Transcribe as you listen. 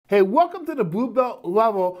Hey, welcome to the Blue Belt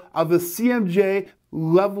level of the CMJ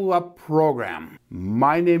Level Up program.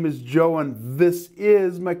 My name is Joe and this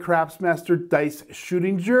is my Craftsmaster Dice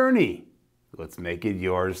Shooting Journey. Let's make it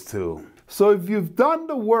yours too. So if you've done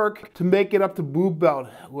the work to make it up to Blue Belt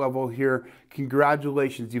level here,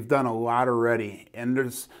 congratulations, you've done a lot already. And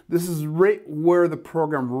this is right where the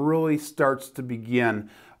program really starts to begin,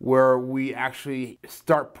 where we actually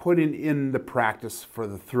start putting in the practice for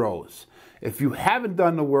the throws. If you haven't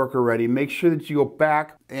done the work already, make sure that you go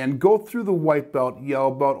back and go through the white belt, yellow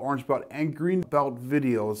belt, orange belt, and green belt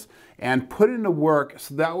videos and put in the work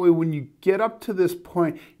so that way when you get up to this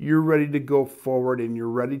point, you're ready to go forward and you're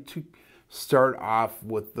ready to start off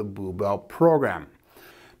with the Blue Belt program.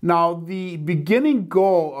 Now, the beginning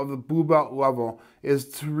goal of the Blue Belt level is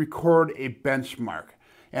to record a benchmark.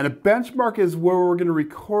 And a benchmark is where we're going to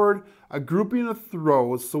record a grouping of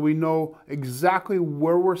throws so we know exactly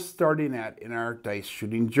where we're starting at in our dice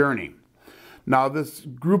shooting journey. Now, this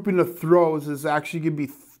grouping of throws is actually going to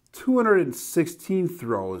be 216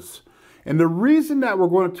 throws. And the reason that we're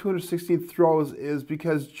going to 216 throws is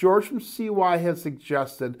because George from CY has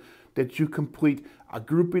suggested that you complete a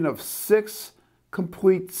grouping of 6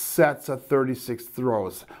 complete sets of 36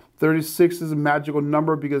 throws. 36 is a magical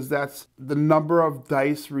number because that's the number of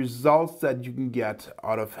dice results that you can get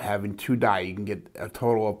out of having 2 die. You can get a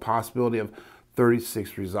total of possibility of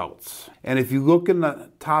 36 results. And if you look in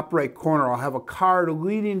the top right corner, I'll have a card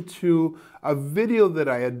leading to a video that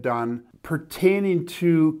I had done pertaining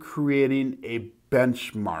to creating a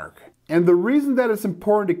benchmark. And the reason that it's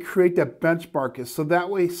important to create that benchmark is so that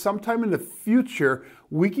way sometime in the future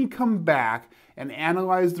we can come back and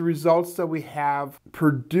analyze the results that we have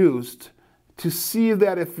produced to see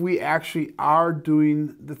that if we actually are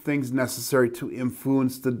doing the things necessary to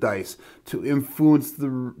influence the dice, to influence the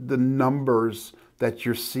numbers that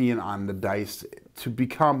you're seeing on the dice to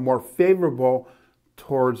become more favorable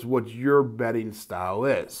towards what your betting style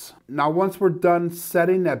is. Now, once we're done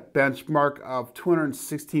setting that benchmark of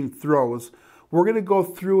 216 throws, we're going to go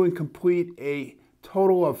through and complete a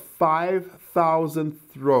total of 5,000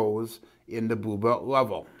 throws in the Blue Belt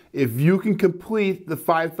level. If you can complete the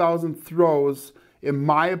 5,000 throws, in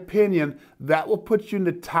my opinion, that will put you in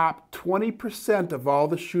the top 20% of all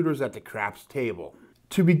the shooters at the craps table.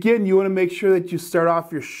 To begin, you want to make sure that you start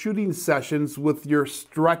off your shooting sessions with your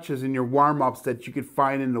stretches and your warm-ups that you could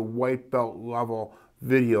find in the white belt level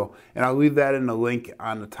video. And I'll leave that in the link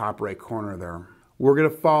on the top right corner there. We're going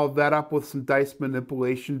to follow that up with some dice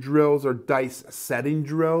manipulation drills or dice setting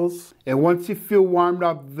drills. And once you feel warmed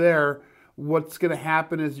up there, what's going to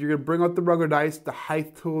happen is you're going to bring out the regular dice, the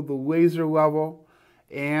height tool, the laser level,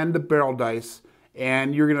 and the barrel dice.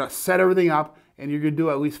 And you're going to set everything up and you're going to do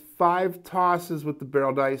at least 5 tosses with the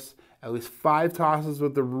barrel dice, at least 5 tosses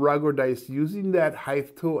with the regular dice using that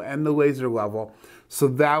height tool and the laser level. So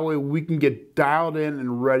that way we can get dialed in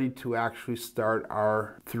and ready to actually start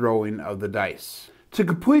our throwing of the dice. To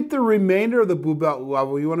complete the remainder of the Blue Belt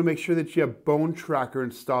level, you want to make sure that you have Bone Tracker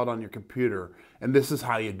installed on your computer. And this is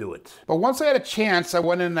how you do it. But once I had a chance, I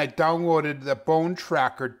went in and I downloaded the Bone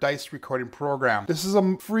Tracker Dice Recording Program. This is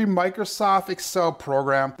a free Microsoft Excel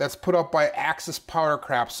program that's put out by Axis Power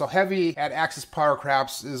Crafts. So Heavy at Axis Power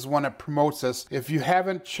Crafts is one that promotes this. If you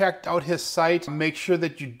haven't checked out his site, make sure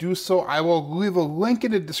that you do so. I will leave a link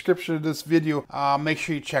in the description of this video. Make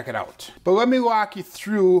sure you check it out. But let me walk you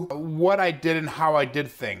through what I did and how I did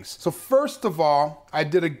things. So first of all, I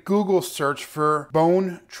did a Google search for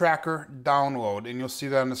Bone Tracker download, and you'll see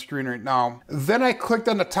that on the screen right now. Then I clicked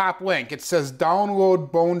on the top link. It says download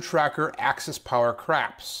Bone Tracker Axis Power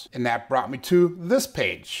Crafts, and that brought me to this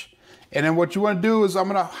page. And then what you want to do is I'm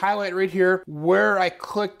going to highlight right here where I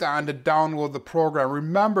clicked on to download the program.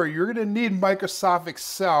 Remember, you're going to need Microsoft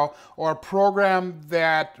Excel or a program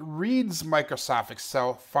that reads Microsoft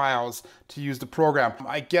Excel files to use the program.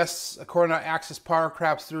 I guess according to Axis Power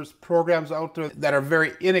Crafts, there's programs out there that are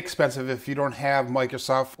very inexpensive if you don't have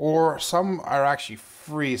Microsoft, or some are actually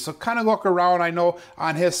free. So kind of look around. I know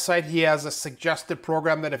on his site he has a suggested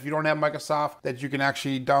program that if you don't have Microsoft, that you can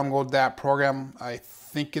actually download that program. I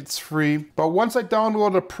think it's free. But once I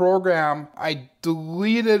downloaded the program, I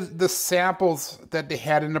deleted the samples that they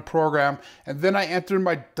had in the program, and then I entered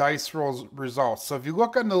my dice rolls results. So if you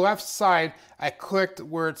look on the left side, I clicked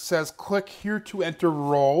where it says click here to enter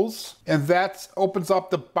rolls, and that opens up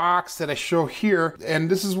the box that I show here, and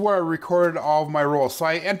this is where I recorded all of my rolls. So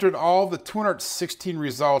I entered all the 216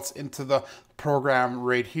 results into the program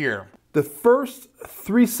right here. The first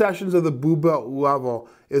 3 sessions of the Blue Belt level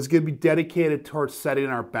is going to be dedicated towards setting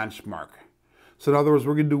our benchmark. So in other words,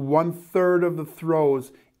 we're going to do 1/3 of the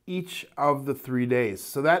throws each of the 3 days.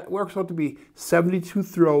 So that works out to be 72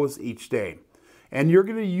 throws each day. And you're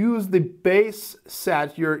going to use the base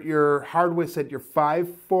set, your hardware set, your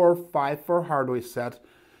 5-4-5-4 hardware set,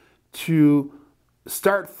 to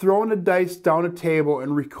start throwing the dice down a table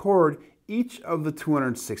and record each of the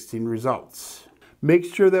 216 results. Make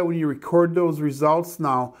sure that when you record those results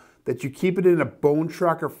now, that you keep it in a bone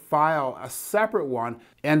tracker file, a separate one,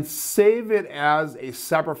 and save it as a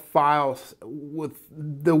separate file with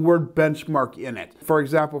the word benchmark in it. For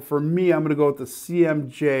example, for me, I'm going to go with the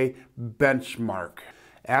CMJ benchmark.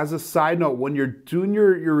 As a side note, when you're doing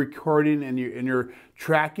your recording and you're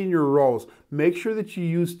tracking your rolls, make sure that you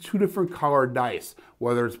use 2 different color dice,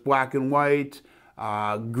 whether it's black and white,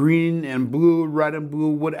 green and blue, red and blue,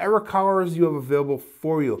 whatever colors you have available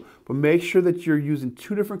for you. But make sure that you're using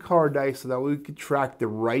 2 different color dice so that we can track the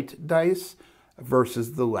right dice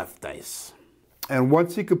versus the left dice. And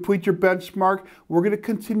once you complete your benchmark, we're going to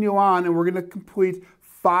continue on and we're going to complete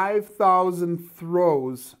 5,000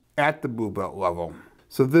 throws at the blue belt level.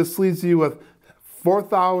 So this leaves you with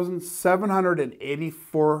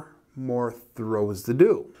 4,784 more throws to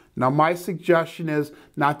do. Now my suggestion is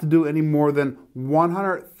not to do any more than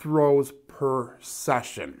 100 throws per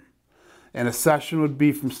session. And a session would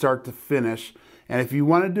be from start to finish. And if you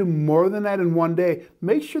want to do more than that in one day,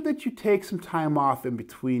 make sure that you take some time off in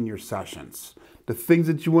between your sessions. The things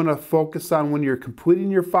that you want to focus on when you're completing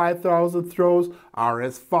your 5,000 throws are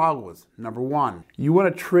as follows. Number 1, you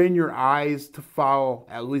want to train your eyes to follow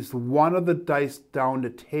at least one of the dice down the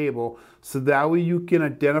table, so that way you can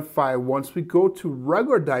identify, once we go to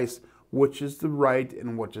regular dice, which is the right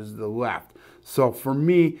and which is the left. So for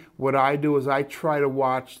me, what I do is I try to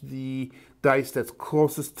watch the dice that's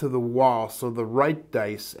closest to the wall, so the right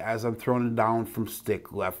dice, as I'm throwing it down from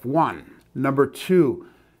stick left 1. Number 2,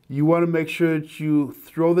 you want to make sure that you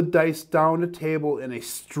throw the dice down the table in a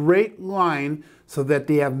straight line so that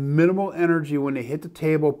they have minimal energy when they hit the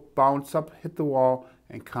table, bounce up, hit the wall,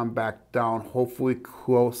 and come back down, hopefully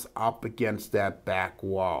close up against that back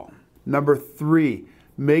wall. Number 3,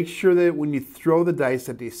 make sure that when you throw the dice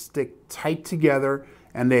that they stick tight together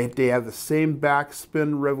and they have the same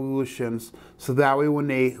backspin revolutions, so that way when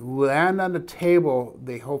they land on the table,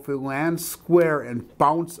 they hopefully land square and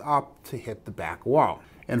bounce up to hit the back wall.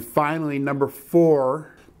 And finally, number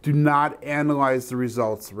 4, do not analyze the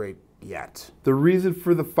results right yet. The reason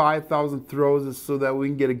for the 5,000 throws is so that we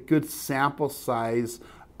can get a good sample size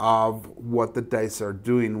of what the dice are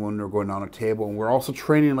doing when they're going down a table. And we're also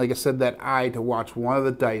training, like I said, that eye to watch one of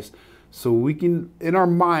the dice so we can, in our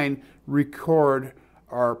mind, record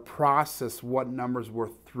or process what numbers were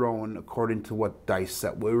thrown according to what dice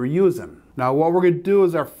set we were using. Now what we're going to do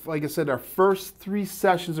is, like I said, our first 3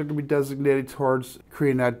 sessions are going to be designated towards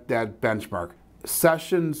creating that benchmark.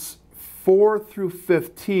 Sessions 4 through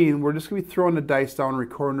 15, we're just going to be throwing the dice down and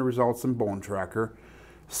recording the results in Bone Tracker.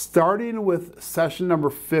 Starting with session number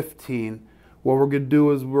 15, what we're going to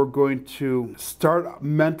do is we're going to start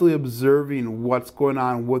mentally observing what's going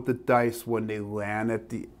on with the dice when they land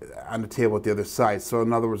on the table at the other side. So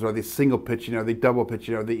in other words, are they single pitching, are they double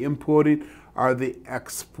pitching, are they imploding, are they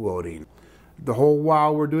exploding? The whole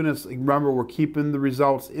while we're doing this, remember, we're keeping the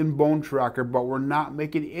results in Bone Tracker, but we're not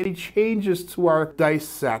making any changes to our dice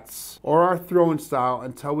sets or our throwing style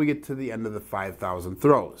until we get to the end of the 5,000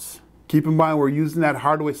 throws. Keep in mind, we're using that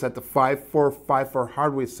hardware set, the 5-4-5-4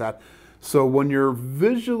 hardware set. So when you're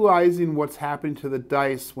visualizing what's happening to the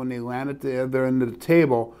dice when they land at the other end of the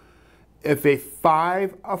table, if a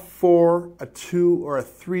 5, a 4, a 2, or a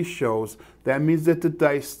 3 shows, that means that the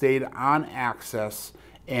dice stayed on axis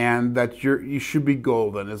and that you should be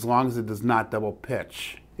golden as long as it does not double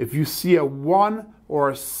pitch. If you see a 1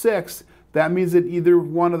 or a 6, that means that either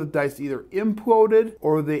one of the dice either imploded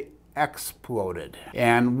or they exploded.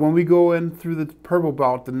 And when we go in through the purple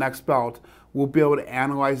belt, the next belt, we'll be able to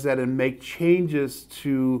analyze that and make changes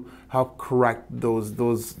to help correct those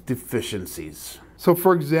deficiencies. So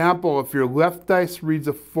for example, if your left dice reads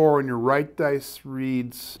a 4 and your right dice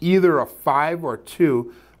reads either a 5 or a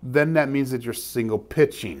 2, then that means that you're single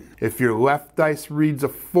pitching. If your left dice reads a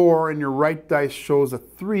 4 and your right dice shows a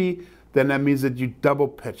 3, then that means that you double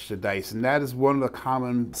pitch the dice. And that is one of the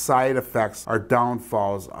common side effects or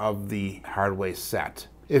downfalls of the hardware set.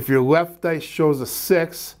 If your left dice shows a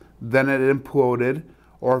 6, then it imploded,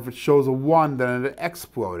 or if it shows a 1, then it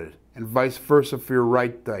exploded, and vice versa for your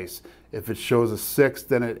right dice. If it shows a 6,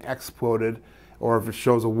 then it exploded, or if it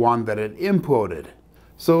shows a 1, then it imploded.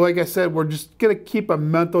 So like I said, we're just going to keep a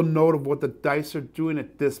mental note of what the dice are doing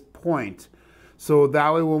at this point. So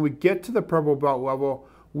that way when we get to the purple belt level,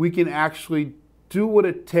 we can actually do what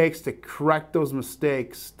it takes to correct those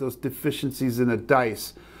mistakes, those deficiencies in the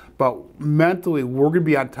dice, But mentally, we're going to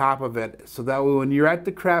be on top of it, so that way when you're at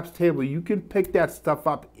the craps table, you can pick that stuff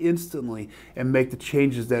up instantly and make the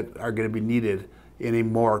changes that are going to be needed in a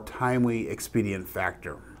more timely, expedient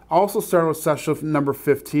factor. Also, starting with session number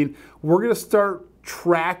 15, we're going to start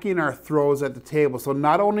tracking our throws at the table. So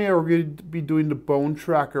not only are we going to be doing the bone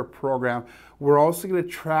tracker program, we're also going to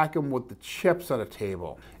track them with the chips on the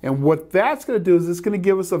table. And what that's going to do is it's going to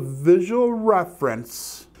give us a visual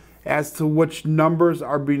reference as to which numbers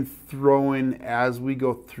are being thrown as we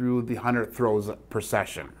go through the 100 throws per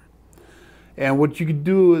session. And what you can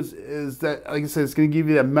do is that, like I said, it's going to give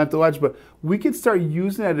you that mental edge, but we can start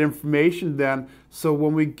using that information then, so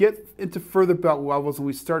when we get into further belt levels and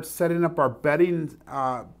we start setting up our betting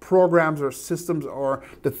programs or systems or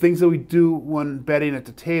the things that we do when betting at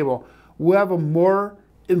the table, we'll have a more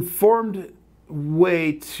informed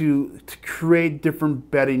way to create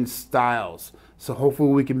different betting styles. So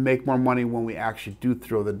hopefully we can make more money when we actually do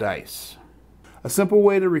throw the dice. A simple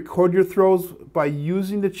way to record your throws by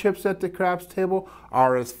using the chips at the craps table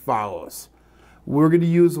are as follows. We're going to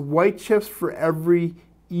use white chips for every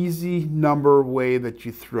easy number way that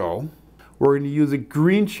you throw. We're going to use a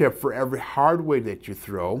green chip for every hard way that you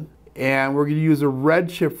throw. And we're going to use a red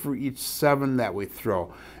chip for each 7 that we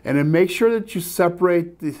throw. And then make sure that you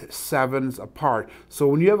separate the 7s apart. So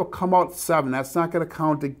when you have a come out 7, that's not going to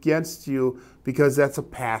count against you because that's a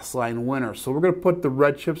pass line winner. So we're going to put the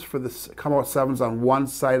red chips for the come out 7s on one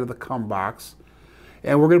side of the come box.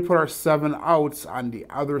 And we're going to put our 7 outs on the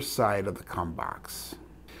other side of the come box.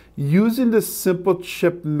 Using this simple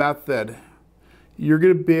chip method, you're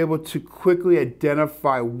going to be able to quickly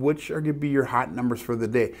identify which are going to be your hot numbers for the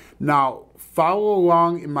day. Now, follow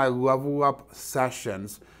along in my level up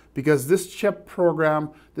sessions, because this chip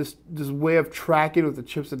program, this way of tracking with the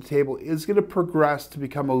chips at the table is going to progress to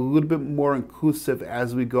become a little bit more inclusive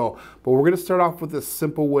as we go. But we're going to start off with a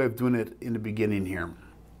simple way of doing it in the beginning here.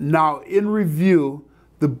 Now, in review,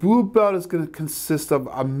 the blue belt is going to consist of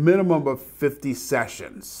a minimum of 50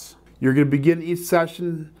 sessions. You're going to begin each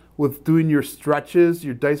session with doing your stretches,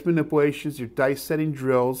 your dice manipulations, your dice setting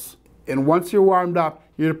drills. And once you're warmed up,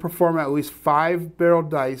 you're going to perform at least 5 barrel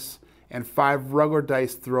dice and 5 regular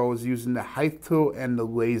dice throws using the height tool and the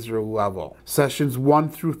laser level. Sessions 1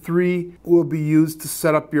 through 3 will be used to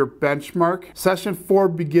set up your benchmark. Session 4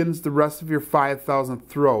 begins the rest of your 5,000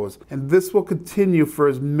 throws, and this will continue for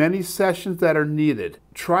as many sessions that are needed.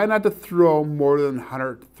 Try not to throw more than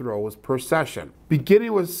 100 throws per session.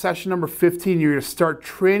 Beginning with session number 15, you're going to start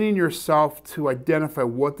training yourself to identify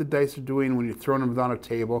what the dice are doing when you're throwing them down a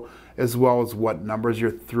table, as well as what numbers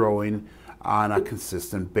you're throwing on a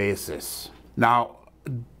consistent basis. Now,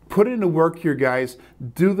 put in the work here, guys.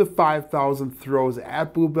 Do the 5,000 throws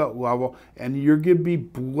at blue belt level, and you're going to be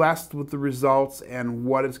blessed with the results and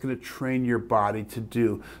what it's going to train your body to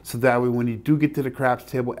do. So that way, when you do get to the craps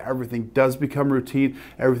table, everything does become routine,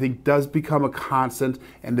 everything does become a constant,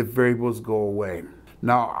 and the variables go away.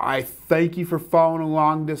 Now, I thank you for following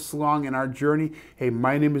along this long in our journey. Hey,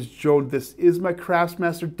 my name is Joe, and this is my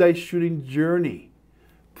Craftsmaster Dice Shooting Journey.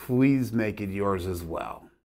 Please make it yours as well.